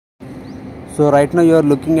So right now you are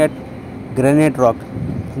looking at granite rock.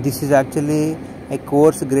 This is actually a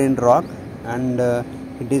coarse grained rock, and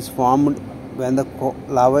it is formed when the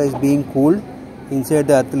lava is being cooled inside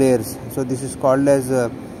the earth layers. So this is called as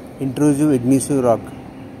intrusive igneous rock.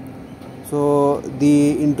 So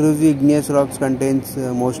the intrusive igneous rocks contains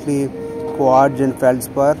mostly quartz and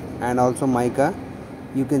feldspar and also mica.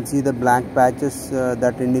 You can see the black patches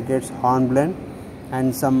that indicates hornblende,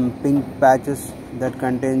 and some pink patches that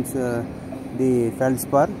contains the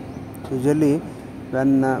feldspar. Usually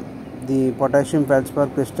when the potassium feldspar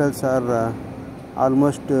crystals are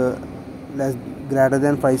almost less greater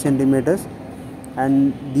than 5 centimeters,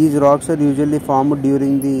 and these rocks are usually formed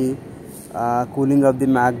during the cooling of the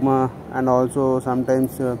magma, and also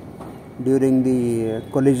sometimes during the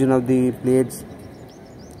collision of the plates.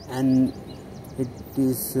 And it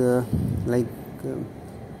is like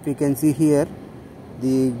we can see here,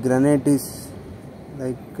 the granite is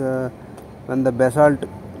like when the basalt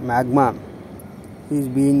magma is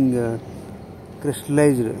being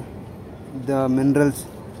crystallized, the minerals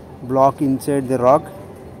block inside the rock,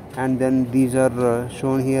 and then these are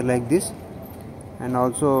shown here like this. And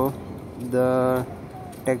also the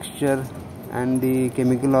texture and the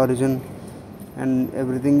chemical origin and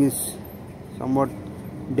everything is somewhat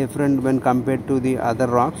different when compared to the other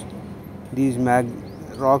rocks. These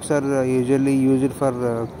rocks are usually used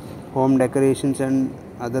for home decorations and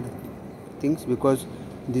other things, because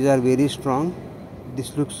these are very strong.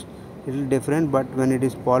 This looks little different, but when it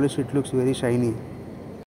is polished it looks very shiny.